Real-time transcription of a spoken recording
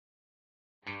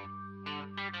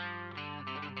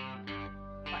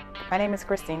My name is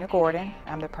Christina Gordon.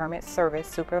 I'm the Permit Service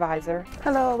Supervisor.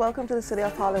 Hello, welcome to the City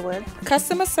of Hollywood.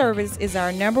 Customer service is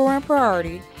our #1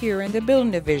 priority here in the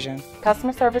Building Division.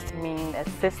 Customer service means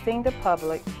assisting the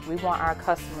public. We want our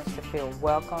customers to feel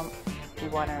welcome. We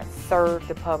want to serve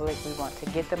the public. We want to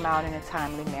get them out in a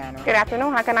timely manner. Good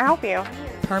afternoon, how can I help you?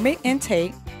 Permit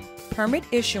intake, permit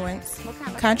issuance,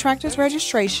 contractor's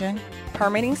registration,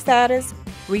 permitting status,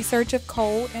 research of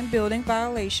code and building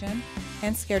violation,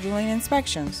 and scheduling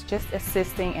inspections. Just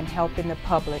assisting and helping the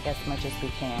public as much as we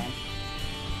can.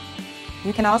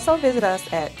 You can also visit us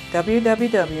at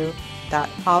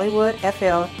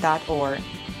www.hollywoodfl.org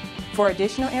for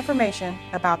additional information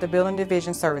about the Building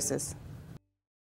Division services.